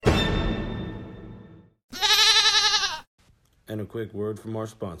And a quick word from our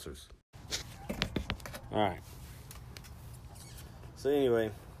sponsors. All right. So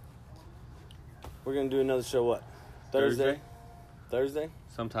anyway, we're going to do another show what? Thursday?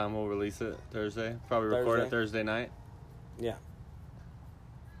 Sometime we'll release it Thursday. Probably record it Thursday night. Yeah.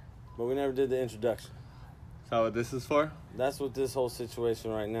 But we never did the introduction. Is that what this is for? That's what this whole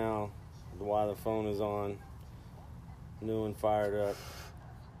situation right now, why the phone is on, new and fired up,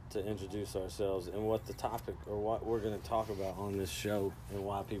 to introduce ourselves and what the topic or what we're going to talk about on this show and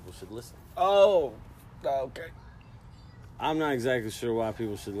why people should listen. Oh, okay. I'm not exactly sure why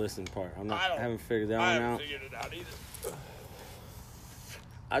people should listen part. I haven't figured that one out. I haven't figured it out either.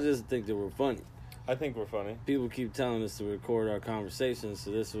 I just think that we're funny. I think we're funny. People keep telling us to record our conversations,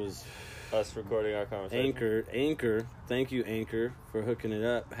 so this was us recording our conversation. Anchor. Thank you, Anchor, for hooking it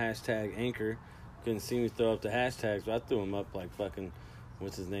up. Hashtag Anchor. Couldn't see me throw up the hashtags, but I threw them up like fucking,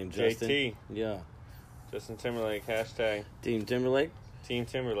 what's his name, Justin? JT. Yeah. Justin Timberlake, hashtag. Team Timberlake? Team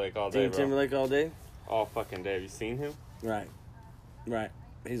Timberlake all day, Team Timberlake all day? All fucking day. Have you seen him? Right.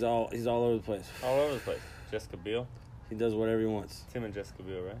 He's all over the place. All over the place. Jessica Biel. He does whatever he wants. Tim and Jessica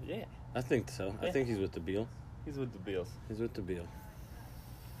Biel, right? Yeah. I think so. Yeah. I think he's with the Biel. He's with the Beals. He's with the Biel.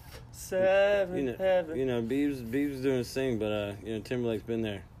 Seven heaven. You know, Biebs doing his thing, but Timberlake's been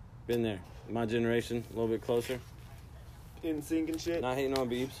there. My generation, a little bit closer. In sync and shit. Not hating on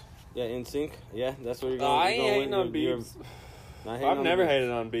Biebs. Yeah, in sync. Yeah, that's what you're going. I ain't hating on Biebs. I've never hated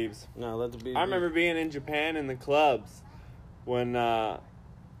on Biebs. No, let the Biebs. I remember being in Japan in the clubs when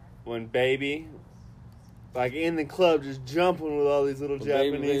Baby, like in the club, just jumping with all these little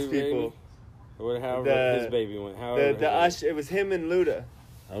Japanese people. Baby. Or however his baby went. It was him and Luda.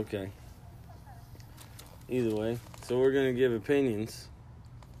 Okay. Either way, so we're gonna give opinions.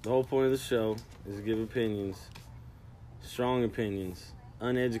 The whole point of the show is to give opinions, strong opinions,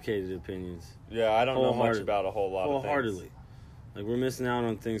 uneducated opinions. Yeah, I don't know much about a whole lot of things. Wholeheartedly. Like, we're missing out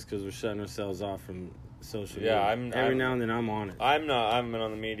on things because we're shutting ourselves off from social media. Yeah, Every now and then I'm on it. I haven't been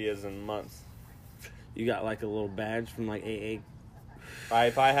on the medias in months. You got like a little badge from like AA?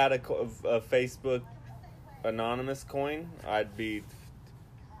 If I had a Facebook anonymous coin, I'd be,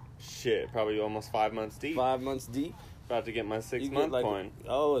 probably almost 5 months deep. 5 months deep? About to get my 6-month coin.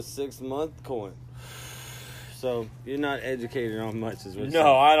 Oh, a 6-month coin. So, you're not educated on much, is what you're saying.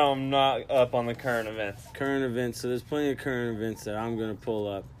 No, I'm not up on the current events. Current events. So, there's plenty of current events that I'm going to pull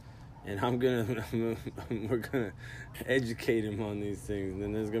up. And we're going to educate him on these things. And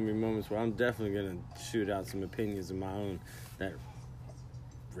then there's going to be moments where I'm definitely going to shoot out some opinions of my own that are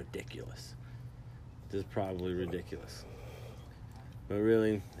ridiculous. Just probably ridiculous. But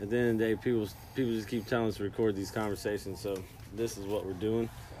really, at the end of the day, people just keep telling us to record these conversations. So this is what we're doing.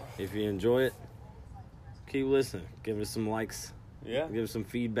 If you enjoy it, keep listening. Give us some likes. Yeah. Give us some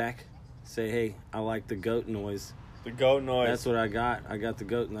feedback. Say, hey, I like the goat noise. The goat noise. That's what I got. I got the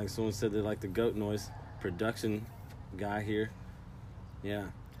goat. Like someone said, they like the goat noise. Production guy here. Yeah,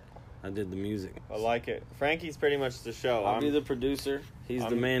 I did the music. I like it. Frankie's pretty much the show. I'll be the producer. He's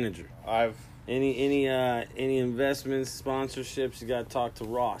the manager. Any investments, sponsorships, you got to talk to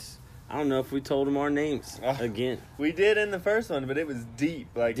Ross. I don't know if we told him our names again. We did in the first one, but it was deep.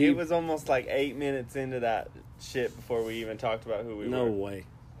 Like deep. It was almost like 8 minutes into that shit before we even talked about who we were. No way.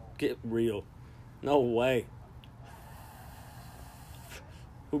 Get real. No way.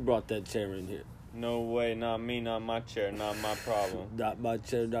 Who brought that chair in here? No way, not me, not my chair, not my problem. Not my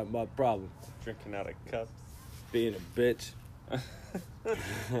chair, not my problem. Drinking out of cups. Being a bitch.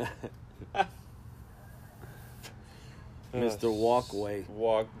 Mr. Walkway.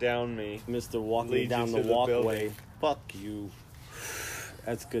 Walk down me. Mr. Walking down the walkway. Fuck you.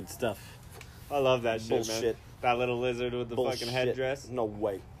 That's good stuff. I love that shit, Bullshit. man. That little lizard with the fucking headdress. No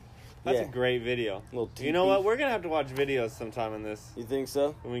way. That's a great video. You know what? We're going to have to watch videos sometime in this. You think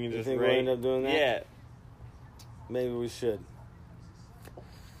so? And we can just think we'll end up doing that? Yeah. Maybe we should.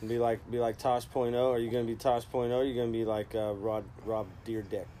 Be like Tosh.0. Are you going to be Tosh.0 or are you going to be like Rob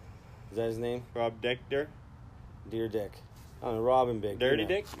Deerdeck? Is that his name? Rob Decker? Deerdeck. I don't know, Rob and Big. Dirty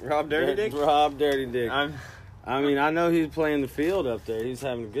Dick? Rob Dirty Dick? Rob Dirty Dick. I mean, I know he's playing the field up there. He's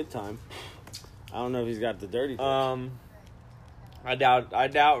having a good time. I don't know if he's got the dirty dick. I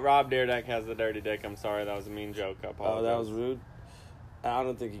doubt Rob Dyrdek has the dirty dick. I'm sorry, that was a mean joke. I apologize. Oh, that was rude? I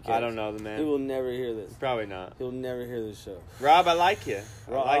don't think he cares. I don't know the man. He will never hear this. Probably not. He'll never hear this show. Rob, I like you.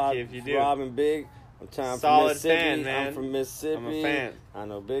 I like you if you do. Rob and Big. I'm from Solid Mississippi. fan, man. I'm from Mississippi. I'm a fan. I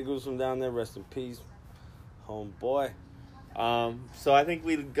know Big was from down there. Rest in peace. Homeboy. So I think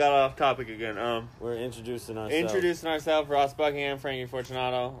we got off topic again. We're introducing ourselves. Ross Buckingham, Frankie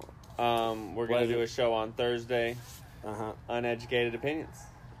Fortunato. We're going to do a show on Thursday. Uneducated opinions.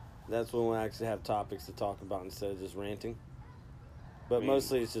 That's when we actually have topics to talk about instead of just ranting. But I mean,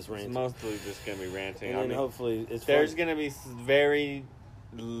 mostly it's just It's ranting. mostly just gonna be ranting. And I then mean, hopefully it's there's fun. gonna be very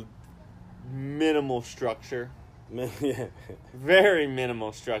minimal structure. Yeah. Very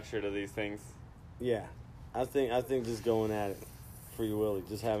minimal structure to these things. Yeah. I think just going at it, Free Willy,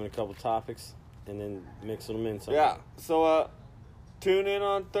 just having a couple topics and then mixing them in somehow. Yeah. So tune in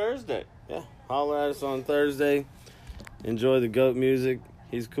on Thursday. Yeah. Holler at us on Thursday. Enjoy the GOAT music.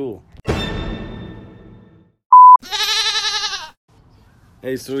 He's cool.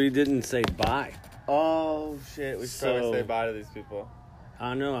 Hey, so we didn't say bye. Oh shit! We should probably So- say bye to these people.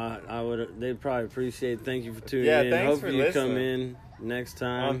 I know. I would. They'd probably appreciate it. Thank you for tuning Yeah, in. thanks Hope for you come listening. in next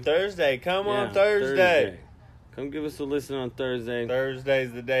time. On Thursday, come on Yeah, Thursday. Come give us a listen on Thursday.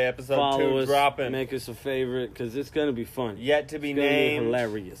 Thursday's the day episode Follow 2 us. dropping. Make us a favorite because it's gonna be fun. Yet to be It's gonna named. be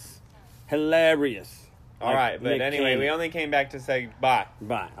hilarious. Hilarious. All right, but Nick anyway, Cannon. we only came back to say bye.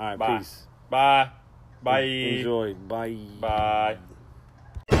 Bye. All right. Bye. Peace. Bye. Bye. Enjoy. Bye. Bye.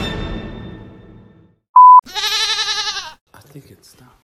 I think it stopped.